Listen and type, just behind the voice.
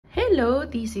Hello,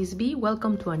 this is B.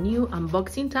 Welcome to a new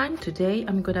unboxing time. Today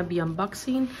I'm gonna be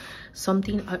unboxing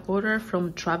something I ordered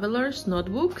from Traveler's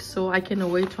notebook, so I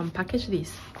cannot wait to unpackage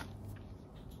this.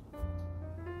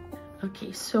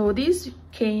 Okay, so this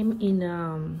came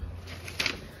in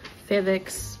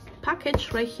FedEx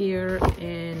package right here,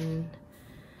 and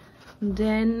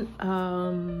then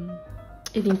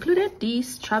it included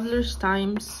this Traveler's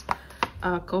Times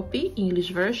copy.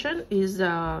 English version is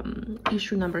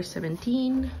issue number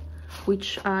 17,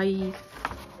 which I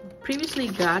previously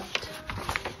got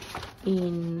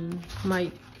in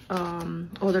my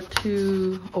other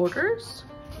two orders.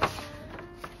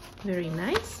 Very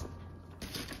nice.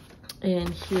 And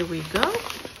here we go.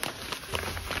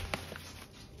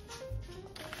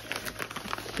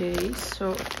 Okay,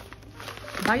 so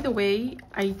by the way,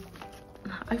 I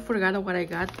forgot what I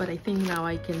got, but I think now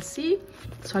I can see.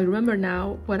 So I remember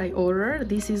now what I ordered.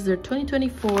 This is the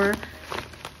 2024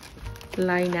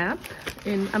 lineup,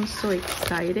 and I'm so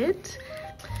excited.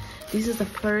 This is the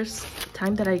first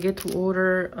time that I get to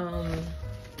order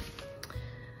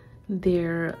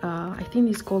their I think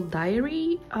it's called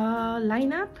diary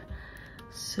lineup.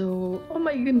 So oh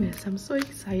my goodness, I'm so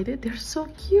excited. They're so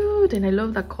cute, and I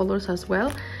love the colors as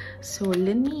well. So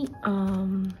let me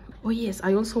oh yes,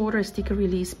 I also ordered a sticker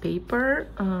release paper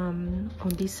on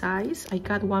this size. I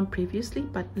got one previously,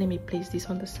 but let me place this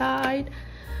on the side.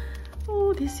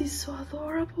 Oh, this is so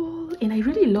adorable, and I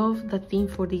really love the theme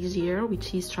for this year,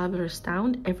 which is Traveler's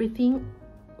Town, everything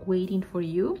waiting for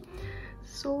you.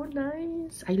 So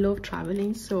nice. I love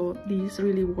traveling, so this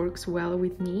really works well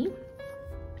with me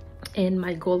and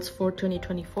my goals for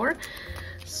 2024.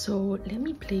 So let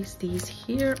me place these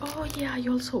here. Oh yeah, I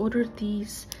also ordered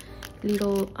these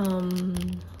little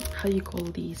how do you call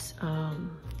these,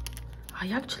 I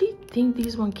actually think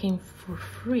this one came for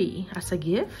free as a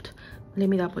gift. Let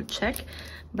me double check,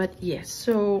 but yes.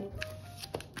 So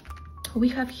we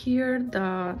have here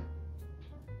the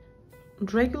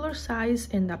regular size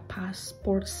and the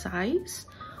passport size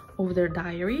of their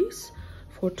diaries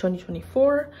for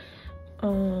 2024.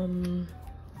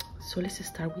 So let's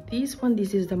start with this one.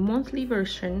 This is the monthly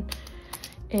version,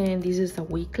 and this is the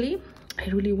weekly. I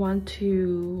really want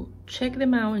to check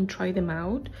them out and try them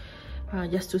out,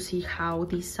 just to see how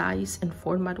this size and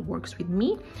format works with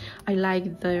me. I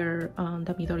like their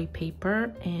the Midori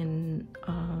paper, and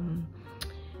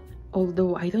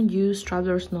although I don't use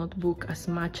Traveler's notebook as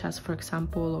much as, for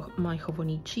example, my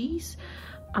Hobonichis,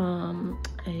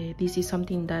 this is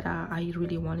something that I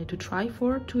really wanted to try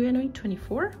for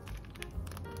 2024.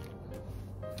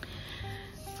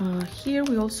 Here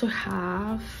we also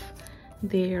have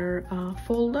their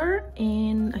folder,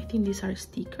 and I think these are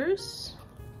stickers.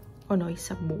 Oh no,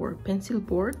 it's a board, pencil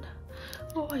board.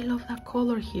 Oh, I love that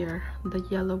color here, the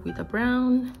yellow with the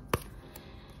brown.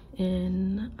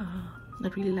 And I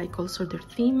really like also their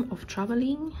theme of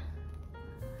traveling.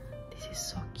 This is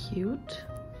so cute.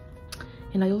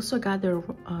 And I also got their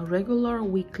regular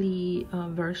weekly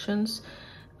versions.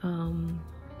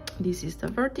 This is the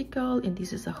vertical, and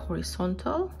this is a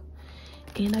horizontal.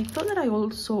 And I thought that I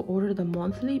also ordered the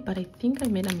monthly, but I think I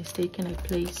made a mistake and I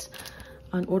placed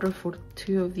an order for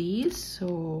two of these.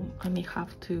 So I may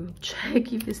have to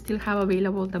check if they still have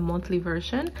available the monthly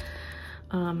version.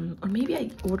 Or maybe I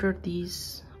ordered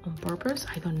these on purpose,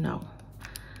 I don't know.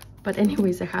 But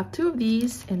anyways, I have two of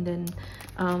these, and then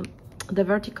the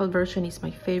vertical version is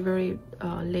my favorite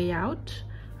layout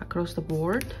across the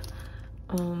board.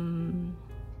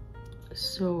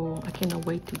 So I cannot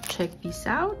wait to check this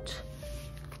out.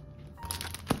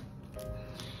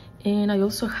 And I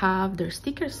also have their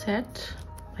sticker set.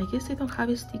 I guess they don't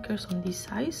have stickers on this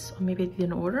size, or maybe I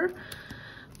didn't order.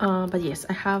 But yes,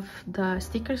 I have the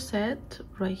sticker set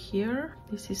right here.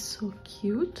 This is so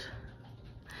cute.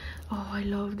 Oh, I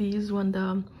love this one,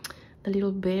 the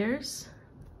little bears,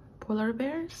 polar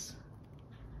bears.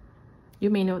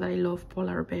 You may know that I love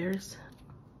polar bears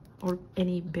or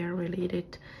any bear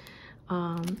related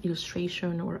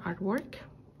illustration or artwork.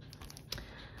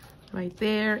 Right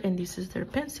there. And this is their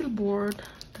pencil board.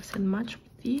 Doesn't match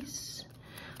with this.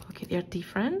 Okay, they're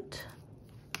different.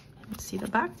 Let's see the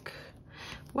back.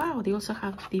 Wow, they also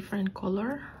have different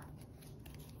color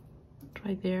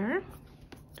right there.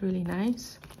 Really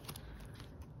nice.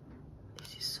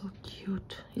 This is so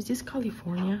cute. Is this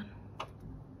California? I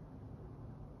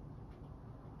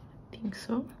think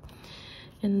so.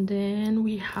 And then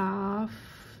we have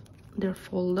their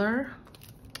folder,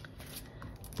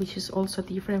 which is also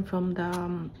different from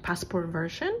the passport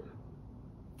version.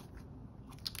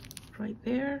 Right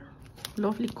there.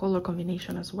 Lovely color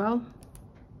combination as well.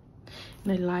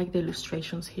 And I like the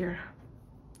illustrations here,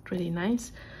 really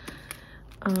nice.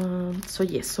 So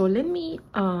yes, so let me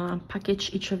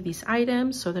package each of these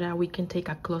items so that we can take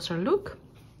a closer look.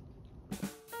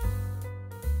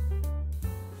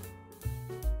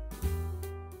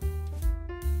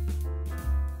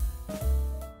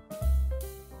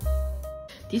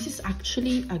 This is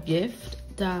actually a gift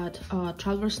that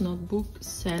Traveler's Notebook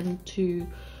sent to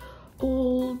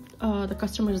all the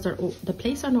customers that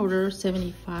place an order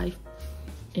 75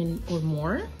 or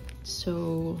more.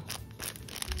 So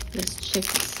let's check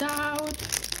this out.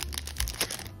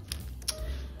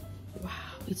 Wow,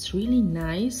 it's really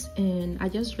nice. And I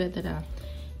just read that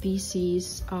this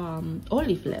is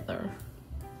olive leather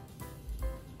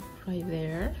right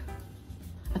there.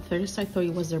 At first I thought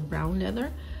it was their brown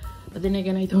leather, but then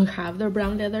again I don't have their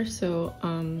brown leather, so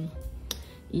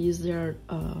is their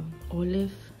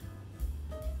olive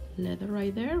leather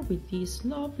right there with this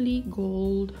lovely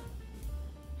gold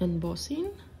embossing.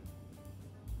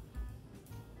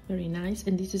 Very nice.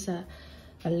 And this is a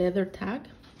leather tag,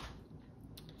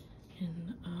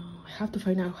 and I have to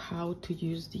find out how to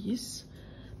use this,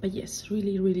 but yes,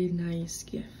 really nice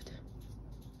gift.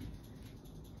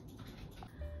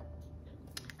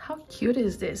 How cute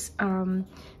is this?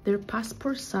 Their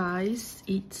passport size,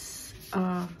 it's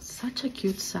such a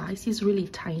cute size. It's really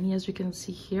tiny, as you can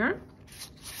see here.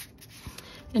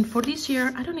 And for this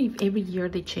year, I don't know if every year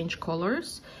they change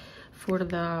colors for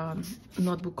the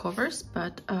notebook covers,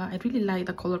 but I really like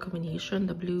the color combination,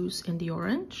 the blues and the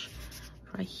orange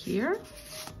right here.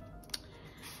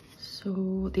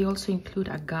 So they also include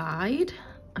a guide,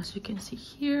 as you can see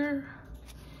here.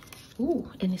 Ooh,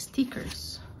 and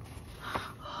stickers.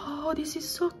 Oh, this is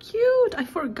so cute. I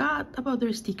forgot about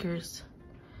their stickers.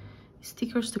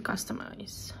 Stickers to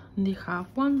customize. And they have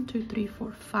 1, 2, 3,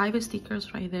 4, 5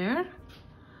 stickers right there.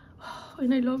 Oh,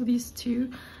 and I love these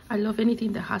too. I love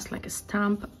anything that has like a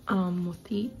stamp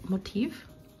motif.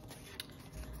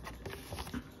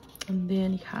 And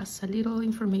then it has a little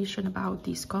information about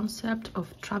this concept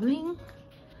of traveling.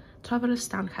 Traveler's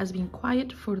Town has been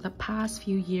quiet for the past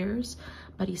few years,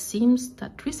 but it seems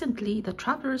that recently the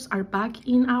travelers are back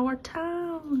in our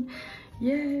town.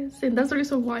 Yes, and that's the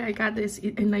reason why I got this.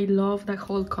 And I love that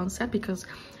whole concept, because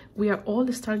we are all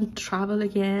starting to travel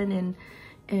again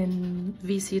and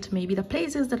visit maybe the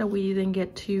places that we didn't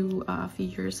get to a few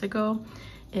years ago.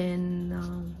 And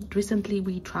recently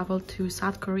we traveled to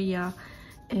South Korea,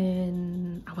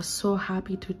 and I was so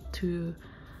happy to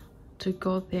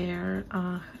go there.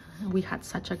 We had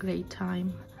such a great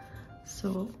time,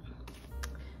 so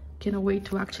cannot wait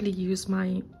to actually use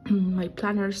my my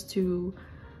planners to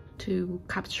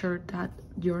capture that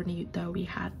journey that we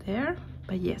had there.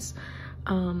 But yes,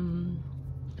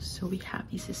 so we have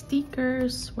these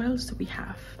stickers. What else do we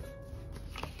have?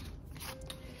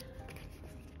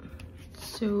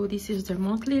 So this is their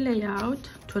monthly layout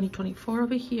 2024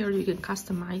 over here. You can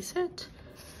customize it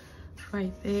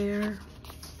right there.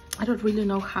 I don't really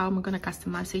know how I'm gonna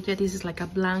customize it yet. This is like a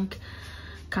blank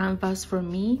canvas for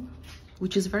me,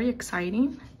 which is very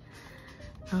exciting.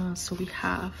 So we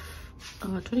have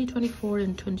 2024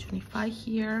 and 2025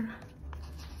 here.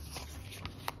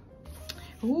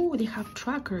 Oh, they have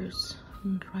trackers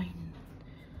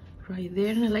right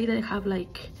there. And I like that they have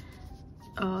like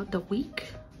the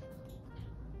week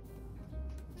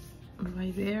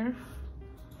right there.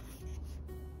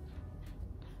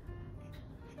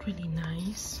 Really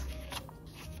nice.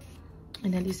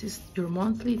 And then this is your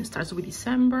monthly. It starts with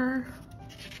December,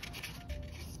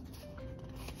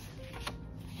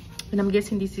 and I'm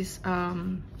guessing this is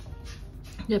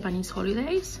Japanese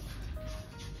holidays.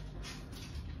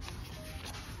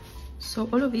 So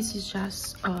all of this is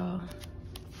just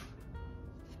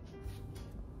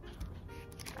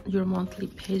your monthly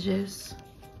pages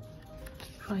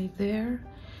right there.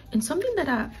 And something that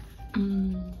I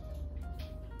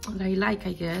like,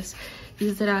 I guess,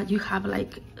 is that you have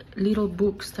like little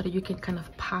books that you can kind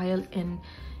of pile and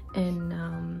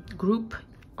group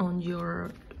on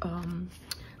your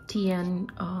TN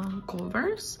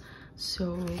covers.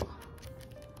 So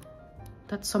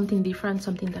that's something different,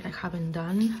 something that I haven't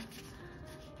done,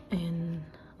 and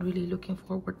really looking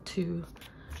forward to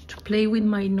play with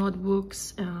my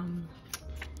notebooks and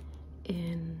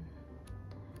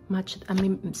match it. I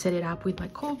mean, set it up with my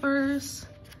covers.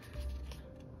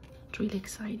 It's really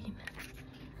exciting.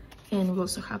 And we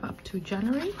also have up to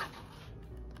January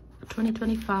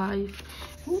 2025.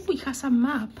 Oh, it has a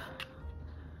map.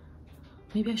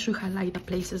 Maybe I should highlight the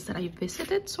places that I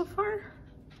visited so far.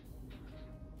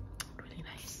 Really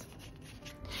nice.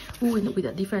 Oh, and with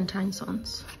the different time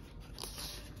zones.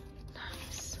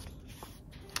 Nice.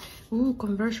 Oh,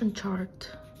 conversion chart.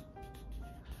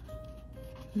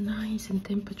 Nice, and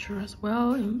temperature as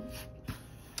well. And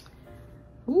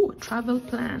Ooh, travel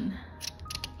plan.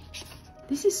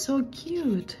 This is so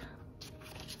cute.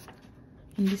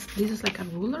 And this is like a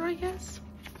ruler, I guess.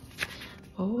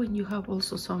 Oh, and you have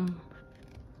also some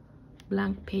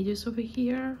blank pages over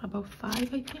here, about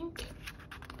 5, I think.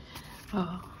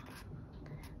 Oh,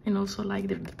 and also like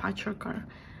the departure card.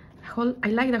 I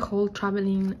like the whole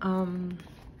traveling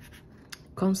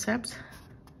concept.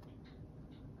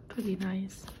 Really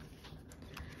nice.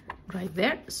 Right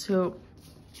there. So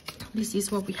this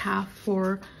is what we have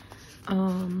for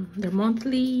their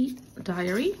monthly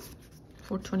diary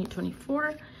for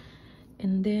 2024.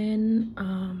 And then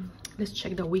let's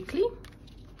check the weekly.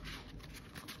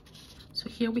 So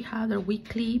here we have their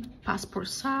weekly passport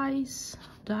size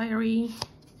diary.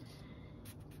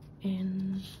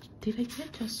 And did I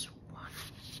get just one?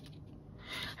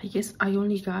 I guess I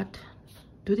only got,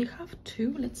 do they have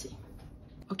 2? Let's see.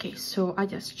 Okay, so I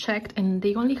just checked and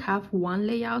they only have one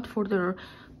layout for their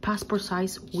passport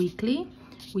size weekly,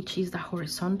 which is the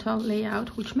horizontal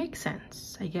layout, which makes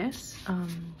sense, I guess,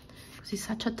 because it's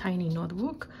such a tiny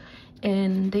notebook.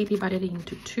 And they divided it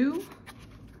into 2.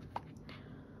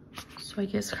 So I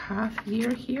guess half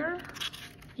year here.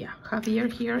 Yeah, half year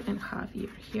here and half year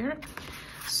here.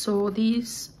 So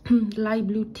this light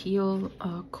blue teal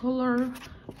color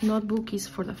notebook is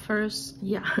for the first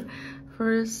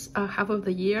half of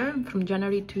the year, from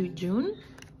January to June,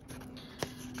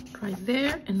 right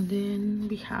there. And then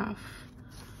we have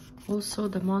also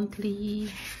the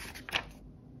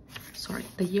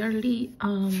yearly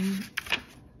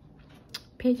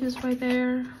pages right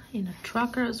there, in a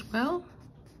tracker as well.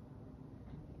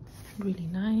 Really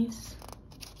nice.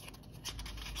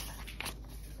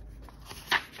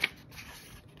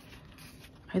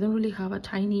 I don't really have a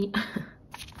tiny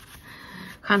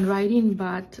handwriting,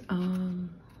 but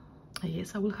I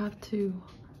guess I will have to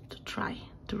try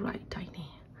to write tiny.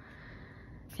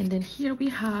 And then here we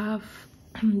have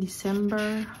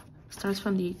December, starts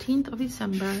from the 18th of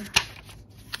December.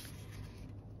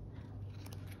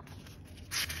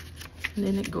 And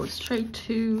then it goes straight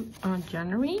to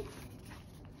January.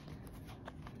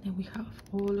 Then we have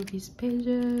all of these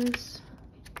pages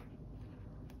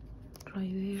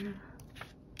right there.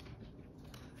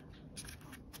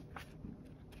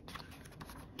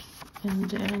 And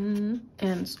then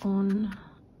ends on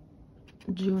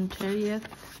June 30th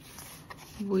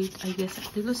with, I guess, a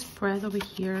little spread over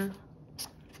here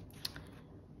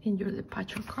in your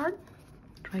departure card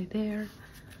right there.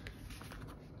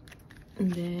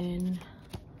 And then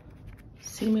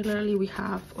similarly we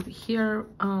have over here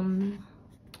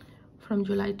from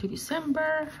July to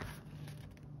December.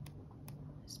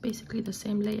 It's basically the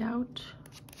same layout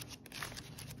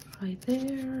right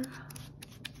there.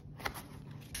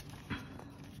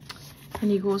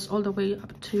 And it goes all the way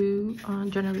up to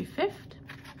January 5th.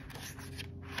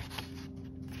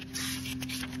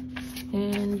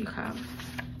 And you have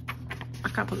a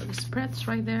couple of spreads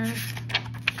right there.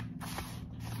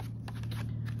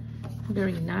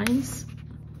 Very nice.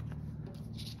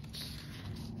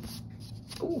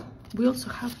 Oh, we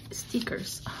also have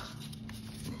stickers.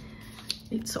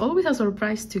 It's always a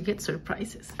surprise to get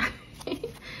surprises.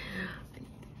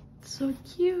 So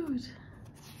cute.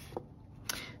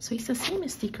 So it's the same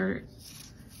sticker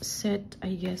set, I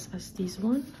guess, as this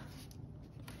one.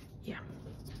 Yeah,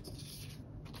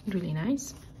 really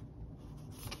nice.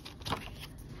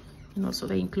 And also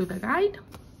they include a guide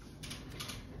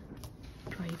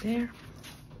right there.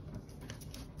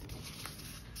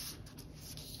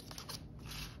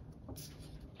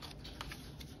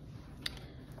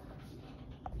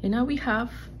 And now we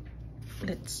have,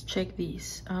 let's check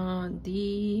these,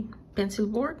 the pencil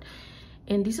board.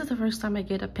 And this is the first time I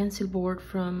get a pencil board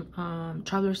from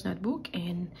Traveler's Notebook,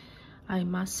 and I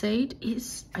must say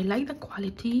I like the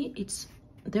quality. It's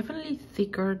definitely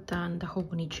thicker than the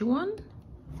Hobonichi one.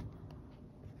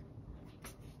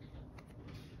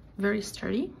 Very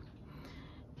sturdy.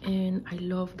 And I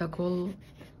love the gold.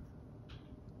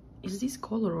 Is this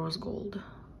gold or rose gold?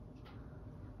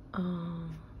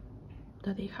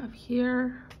 That they have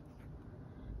here.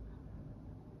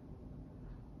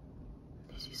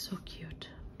 This is so cute,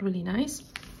 really nice.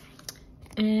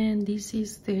 And this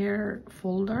is their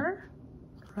folder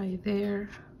right there,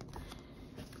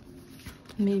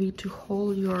 maybe to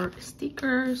hold your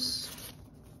stickers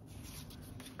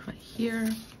right here.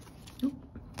 Oop.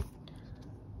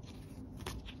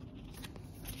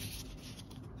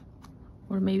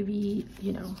 Or maybe,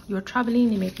 you know, you're traveling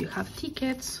and maybe you have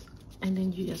tickets and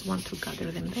then you just want to gather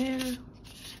them there.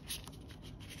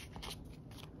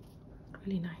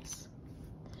 Really nice.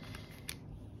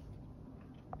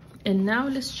 And now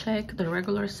let's check the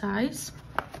regular size.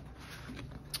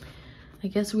 I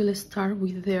guess we'll start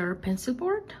with their pencil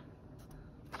board.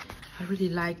 I really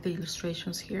like the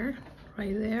illustrations here,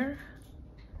 right there.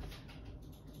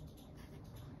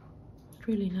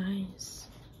 Really nice.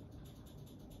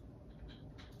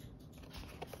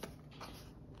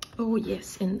 Oh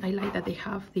yes, and I like that they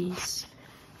have this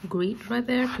grid right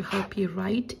there to help you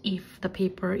write if the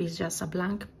paper is just a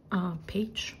blank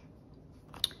page.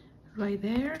 Right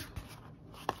there.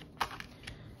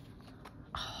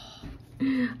 Oh,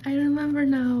 I remember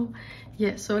now.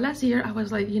 Yeah, so last year I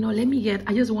was like, you know,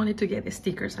 I just wanted to get the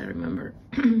stickers, I remember.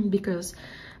 Because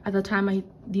at the time I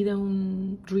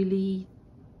didn't really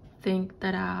think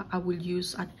that I will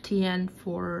use a TN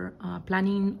for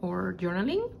planning or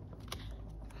journaling.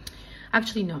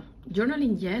 Actually, no.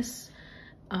 Journaling, yes.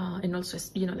 And also,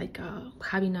 you know, like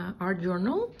having an art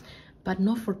journal, but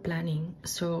not for planning.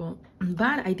 So,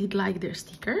 but I did like their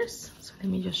stickers. So let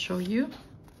me just show you.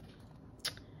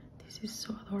 This is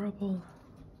so adorable.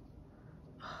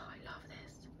 Oh, I love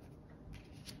this.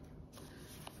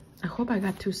 I hope I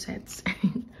got 2 sets.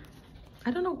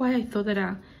 I don't know why I thought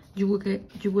that you will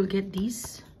get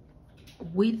these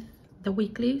with the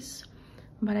weeklies,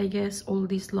 but I guess all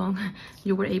this long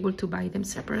you were able to buy them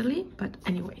separately. But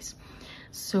anyways,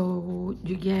 so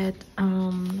you get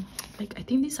like, I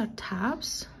think these are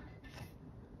tabs.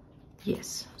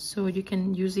 Yes, so you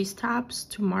can use these tabs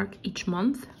to mark each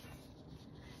month.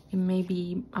 It may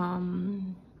be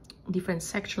different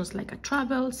sections, like a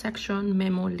travel section,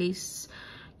 memo, lists,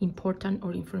 important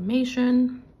or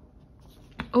information.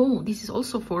 Oh, this is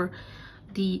also for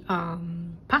the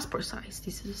passport size.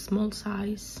 This is a small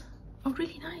size. Oh,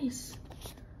 really nice.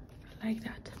 I like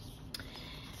that.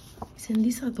 Isn't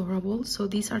this adorable? So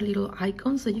these are little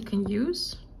icons that you can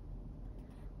use.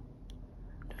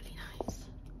 Really nice.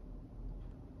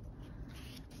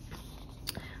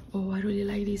 Oh, I really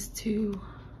like these too.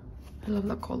 I love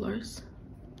the colors.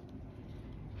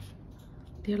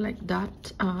 They're like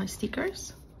dot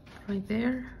stickers right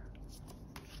there.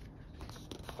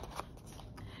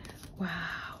 Wow,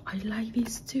 I like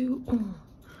these too. Oh,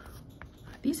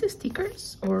 are these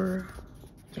stickers or?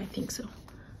 Yeah, I think so.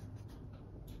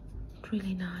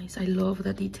 Really nice. I love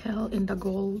the detail in the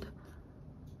gold.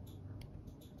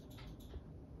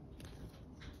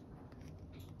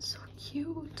 So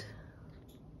cute.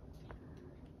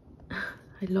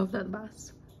 I love that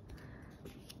bus.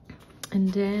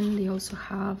 And then they also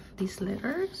have these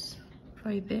letters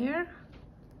right there.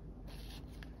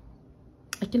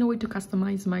 I cannot wait to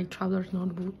customize my traveler's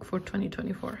notebook for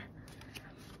 2024.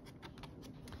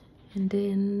 And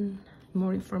then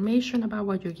more information about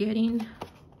what you're getting.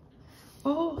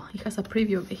 Oh, it has a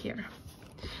preview over here.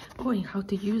 Oh, and how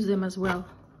to use them as well.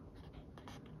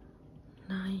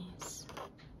 Nice.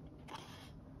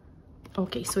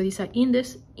 Okay, so these are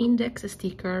index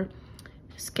sticker,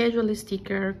 schedule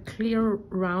sticker, clear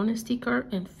round sticker,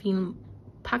 and film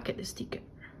packet sticker.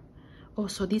 Oh,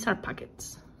 so these are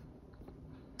packets.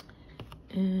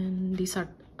 And these are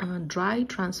dry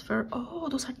transfer. Oh,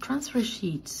 those are transfer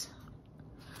sheets.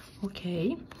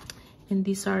 Okay. And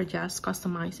these are just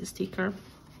customized sticker,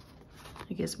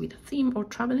 I guess, with a theme or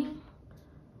traveling.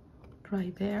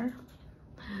 Right there.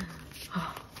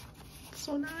 Oh,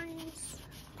 so nice.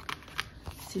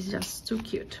 This is just too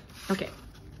cute. Okay.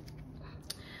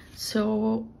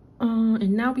 So,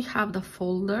 and now we have the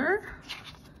folder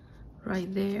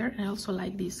right there. I also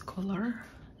like this color.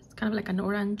 It's kind of like an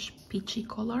orange peachy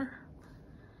color.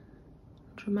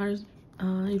 It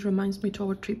reminds me to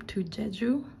our trip to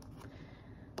Jeju.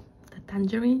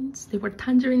 Tangerines, there were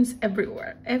tangerines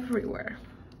everywhere,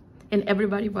 and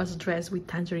everybody was dressed with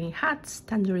tangerine hats,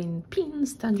 tangerine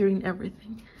pins, tangerine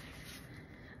everything.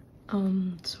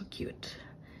 So cute.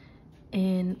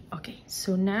 And okay,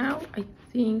 so now I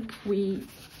think we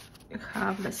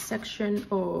have the section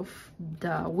of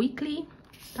the weekly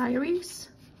diaries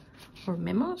or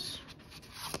memos.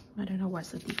 I don't know what's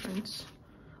the difference.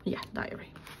 Yeah, diary.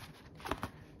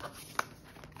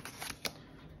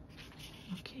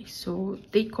 So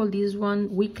they call this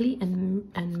one weekly and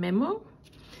memo,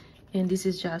 and this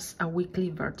is just a weekly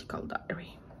vertical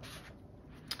diary.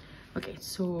 Okay,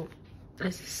 so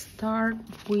let's start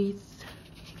with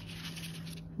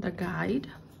the guide.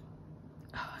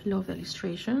 Oh, I love the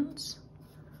illustrations.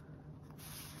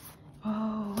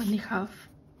 Oh, and they have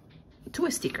 2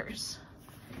 stickers.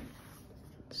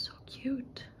 So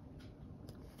cute.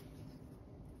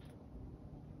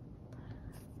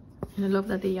 And I love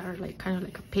that they are like kind of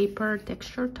like a paper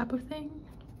texture type of thing.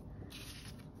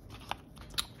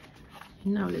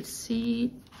 Now let's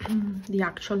see the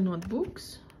actual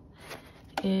notebooks,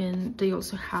 and they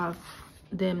also have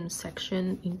them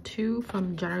sectioned in 2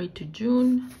 from January to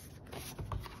June.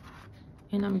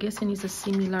 And I'm guessing it's a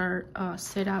similar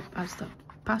setup as the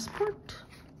passport.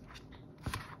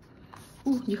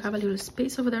 Oh, you have a little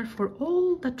space over there for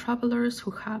all the travelers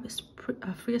who have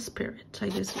a free spirit. I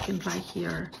guess you can write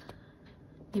here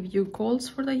maybe your goals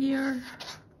for the year.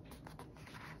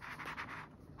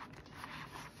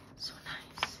 So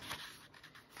nice.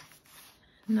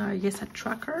 Now I guess a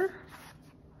tracker.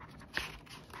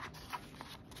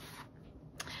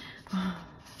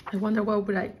 I wonder what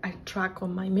would I track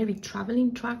on my maybe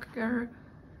traveling tracker,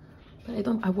 but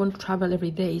I won't travel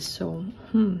every day, so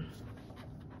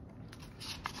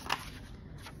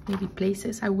maybe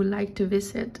places I would like to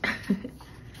visit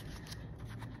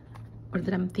or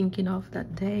that I'm thinking of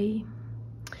that day.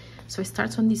 So it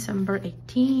starts on December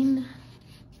 18.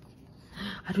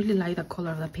 I really like the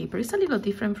color of the paper. It's a little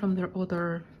different from their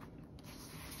other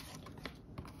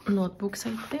notebooks,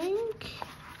 I think.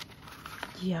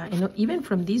 Yeah, and even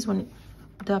from this one,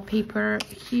 the paper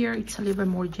here, it's a little bit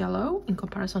more yellow in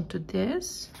comparison to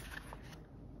this.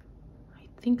 I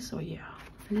think so, yeah,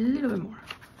 a little bit more.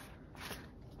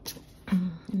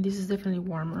 And this is definitely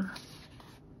warmer.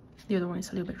 The other one is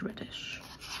a little bit reddish.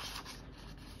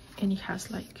 And it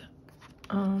has like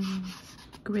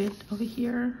grid over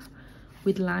here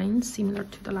with lines similar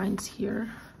to the lines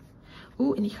here.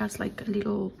 Oh, and it has like a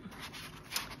little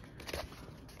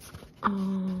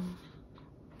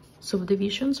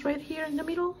subdivisions right here in the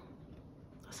middle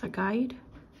as a guide.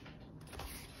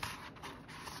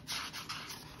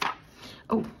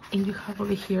 Oh, and you have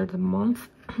over here the month,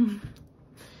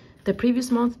 the previous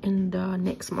month and the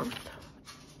next month.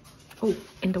 Oh,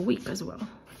 and the week as well.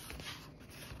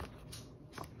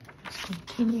 Let's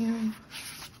continue.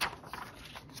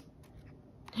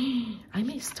 I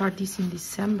may start this in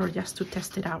December just to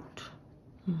test it out.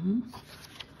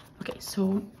 Okay,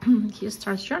 so here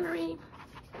starts January.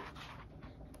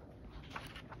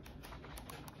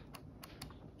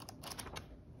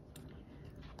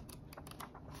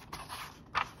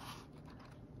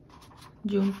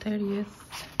 June 30th,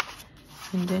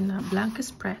 and then a blank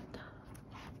spread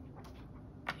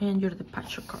and your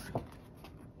departure card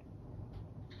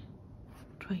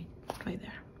right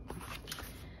there.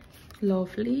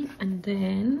 Lovely. And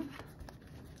then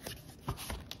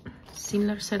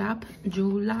similar setup,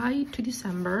 July to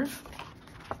December,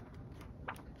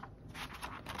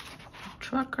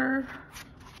 tracker.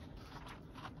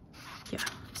 Yeah,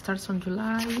 starts on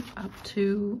July up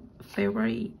to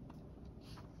February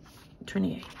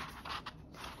 28.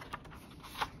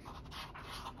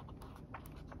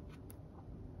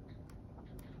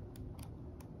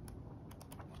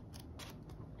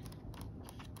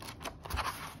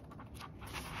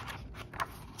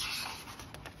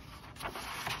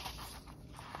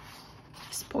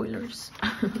 Spoilers.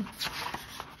 I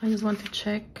just want to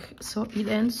check. So it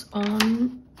ends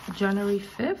on January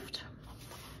 5th.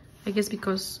 I guess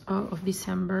because of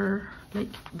December, like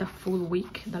the full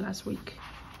week, the last week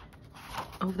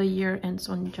of the year ends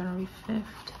on January 5th.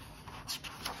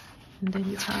 And then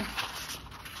you have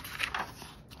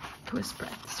 2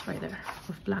 spreads right there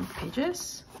with blank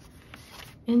pages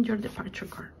and your departure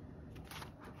card.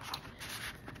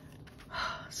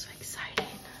 So exciting.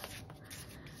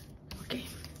 Okay,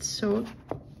 so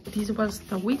this was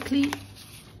the weekly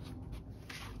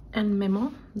and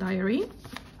memo diary.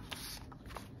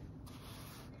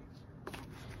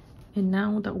 And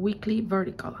now the weekly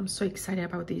vertical. I'm so excited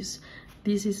about this.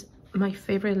 This is my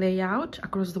favorite layout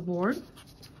across the board.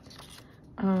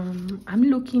 I'm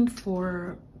looking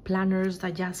for planners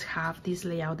that just have this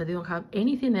layout, that they don't have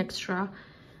anything extra,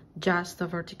 just the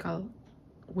vertical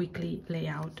weekly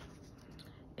layout.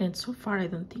 And so far I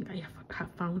don't think I have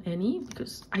found any,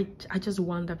 because I just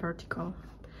want the vertical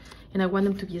and I want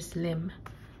them to be slim,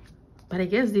 but I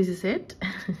guess this is it.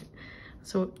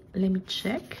 So let me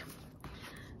check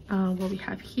what we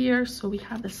have here. So we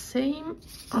have the same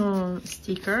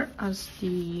sticker as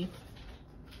the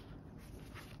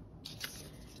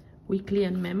weekly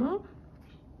and memo.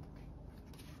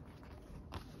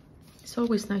 It's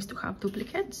always nice to have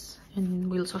duplicates. And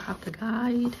we also have the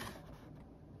guide.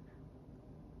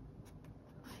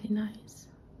 Very nice.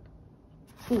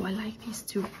 Oh, I like these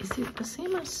too. Is it the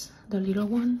same as the little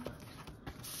one?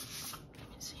 Let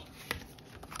me see.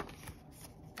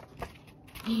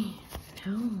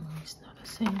 No, it's not the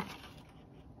same.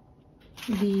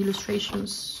 The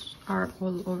illustrations are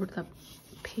all over the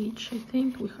page. I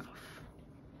think we have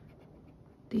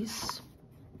this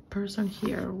person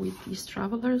here with these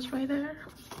travelers right there.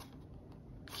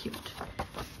 Cute.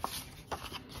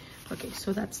 Okay,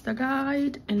 so that's the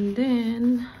guide. And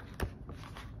then,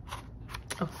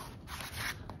 oh,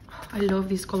 I love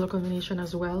this color combination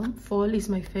as well. Fall is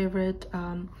my favorite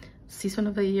season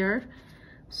of the year.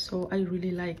 So I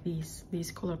really like this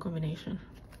color combination.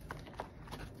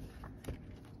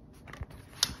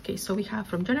 Okay, so we have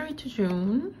from January to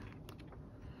June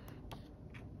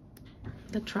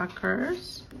the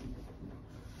trackers.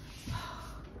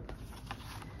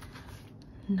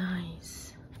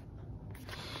 Nice.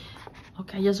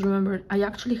 Okay, I just remembered I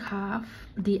actually have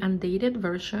the undated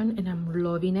version and I'm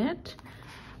loving it.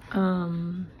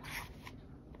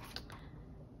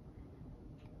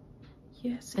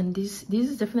 Yes, and this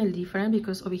is definitely different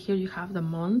because over here you have the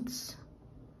months.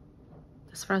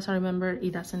 As far as I remember,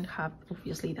 it doesn't have,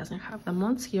 obviously it doesn't have the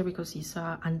months here because it's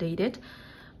undated.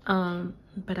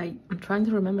 But I'm trying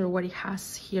to remember what it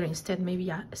has here instead, maybe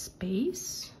a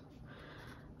space.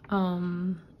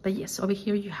 But yes, over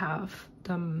here you have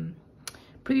the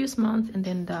previous month and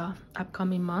then the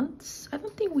upcoming months. I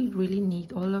don't think we really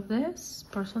need all of this,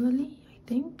 personally, I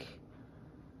think.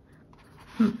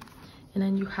 And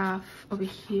then you have over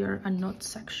here a note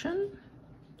section,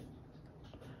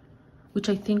 which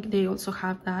I think they also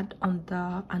have that on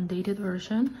the undated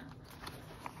version.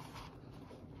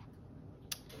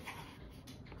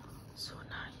 So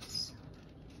nice.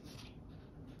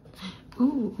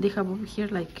 Ooh, they have over here,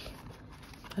 like,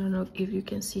 I don't know if you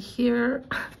can see here.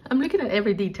 I'm looking at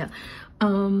every detail.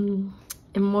 And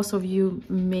most of you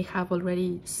may have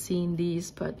already seen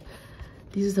these, but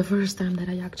this is the first time that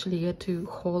I actually get to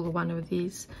hold one of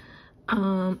these.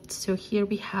 So here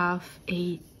we have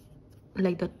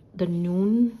like the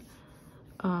noon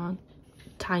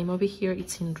time over here.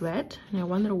 It's in red, and I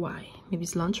wonder why. Maybe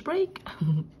it's lunch break.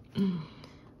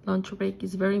 Lunch break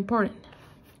is very important.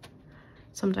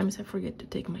 Sometimes I forget to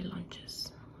take my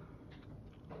lunches.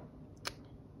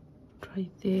 Right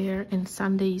there. And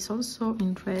Sunday is also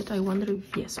in red. I wonder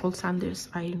if, yes, all Sundays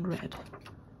are in red.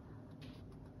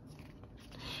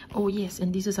 Oh yes,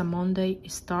 and this is a Monday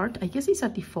start. I guess it's a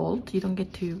default. You don't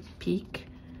get to pick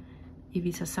if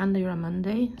it's a Sunday or a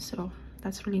Monday, so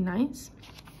that's really nice.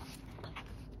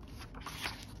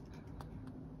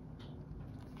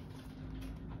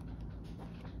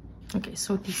 Okay,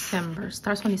 so December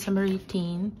starts on December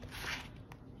 18th.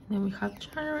 Then we have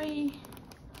January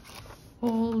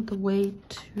all the way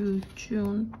to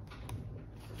June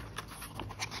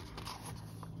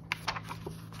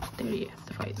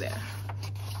 30th, right there.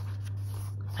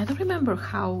 I don't remember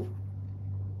how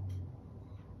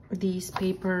this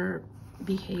paper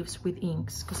behaves with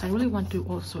inks, because I really want to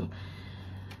also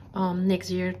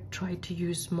next year try to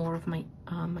use more of my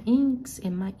inks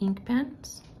and my ink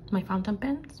pens, my fountain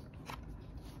pens.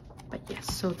 But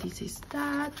yes, so this is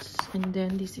that, and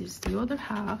then this is the other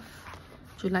half,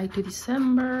 July to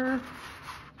December.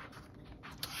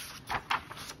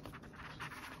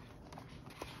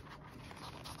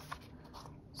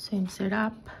 Same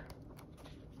setup.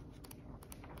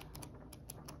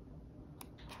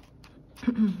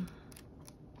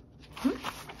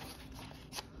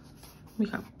 We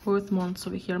have both months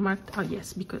over here marked. Oh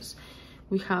yes, because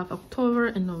we have October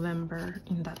and November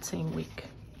in that same week.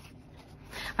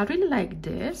 I really like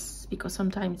this because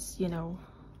sometimes, you know,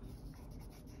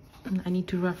 I need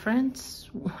to reference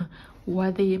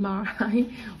what the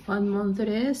MRI, what month it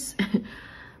is.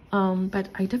 But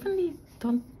I definitely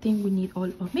don't think we need all,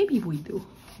 or maybe we do.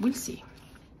 We'll see.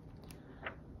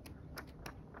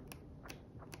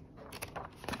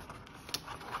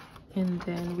 And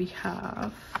then we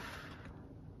have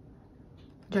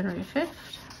January 5th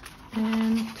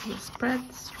and the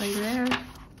spreads right there,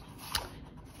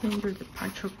 and your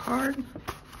departure card.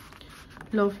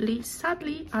 Lovely.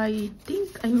 Sadly, I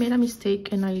think I made a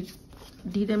mistake and I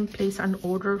didn't place an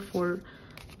order for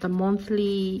the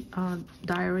monthly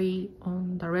diary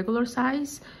on the regular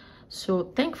size,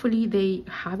 so thankfully they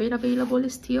have it available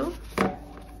still.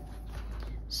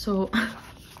 So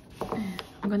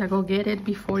I'm gonna go get it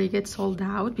before it gets sold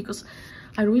out, because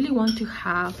I really want to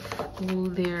have all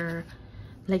their,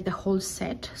 like, the whole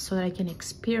set, so that I can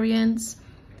experience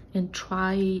and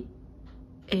try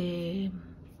the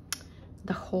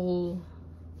whole,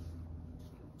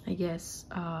 I guess,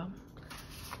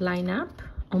 lineup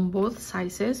on both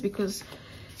sizes, because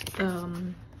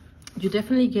you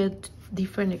definitely get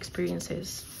different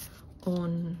experiences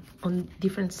on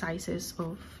different sizes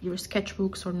of your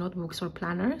sketchbooks or notebooks or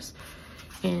planners.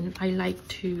 And I like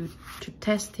to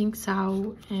test things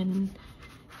out and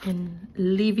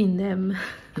live in them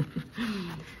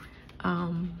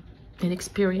and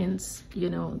experience,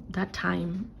 you know, that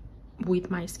time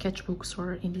with my sketchbooks,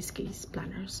 or in this case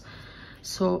planners.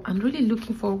 So I'm really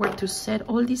looking forward to set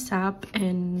all this up,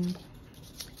 and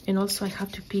also I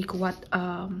have to pick what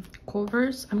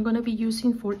covers I'm gonna be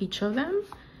using for each of them.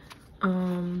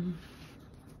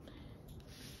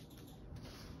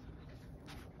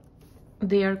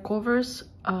 their covers,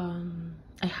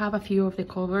 I have a few of the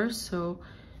covers, so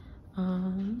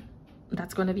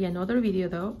that's gonna be another video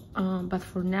though. But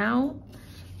for now,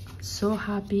 I'm so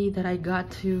happy that I got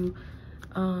to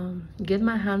get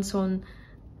my hands on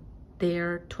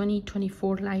their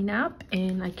 2024 lineup,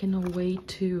 and I cannot wait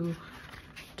to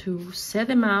set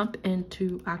them up and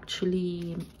to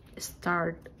actually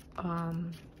start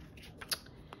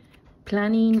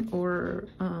planning or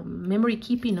memory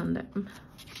keeping on them.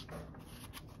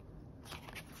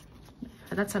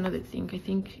 That's another thing. I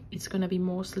think it's gonna be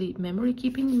mostly memory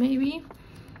keeping maybe,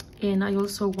 and I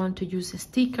also want to use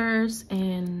stickers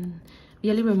and be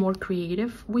a little bit more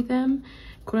creative with them.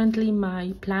 Currently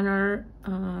my planner,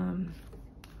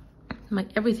 my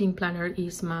everything planner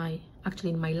is my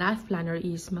life planner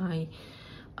is my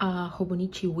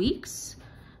Hobonichi Weeks.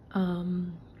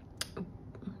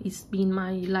 It's been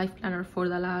my life planner for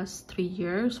the last 3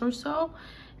 years or so,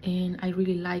 and I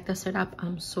really like the setup.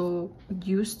 I'm so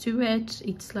used to it.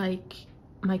 It's like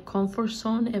my comfort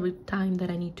zone every time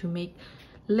that I need to make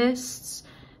lists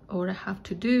or I have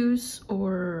to-dos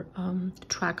or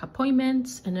track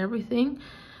appointments and everything.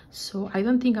 So I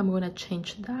don't think I'm gonna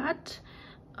change that.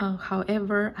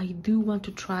 However, I do want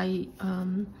to try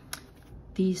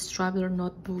these traveler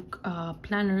notebook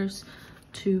planners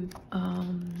to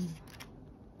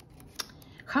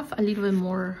have a little bit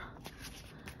more,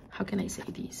 how can I say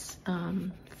this,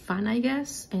 fun, I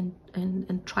guess,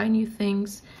 and try new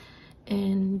things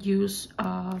and use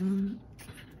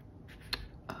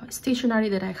stationery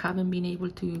that I haven't been able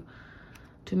to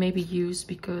maybe use,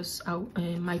 because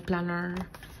my planner,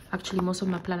 actually most of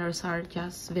my planners are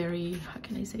just very, how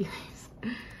can I say this,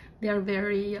 they are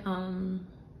very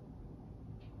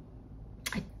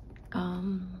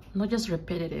not just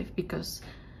repetitive, because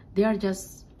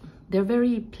they're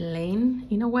very plain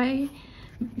in a way.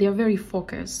 They're very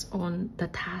focused on the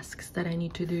tasks that I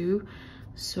need to do.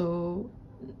 So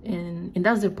and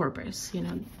that's their purpose, you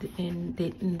know, and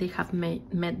they have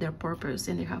met their purpose,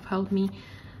 and they have helped me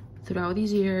throughout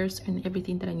these years and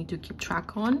everything that I need to keep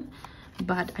track on.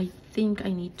 But I think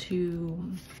I need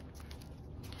to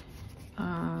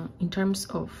in terms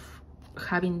of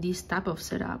having this type of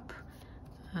setup,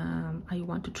 I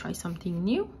want to try something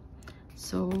new.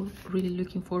 So really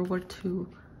looking forward to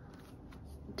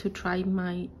try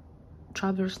my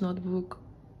traveler's notebook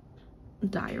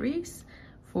diaries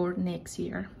for next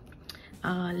year.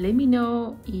 Let me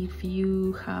know if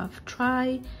you have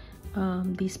tried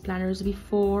these planners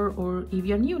before, or if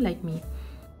you're new like me,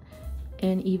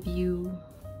 and if you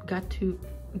got to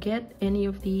get any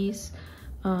of these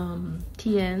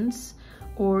TNs,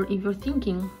 or if you're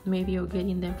thinking maybe of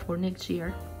getting them for next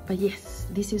year. But yes,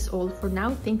 this is all for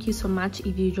now. Thank you so much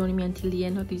if you joined me until the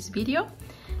end of this video.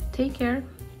 Take care.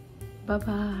 Bye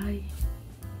bye.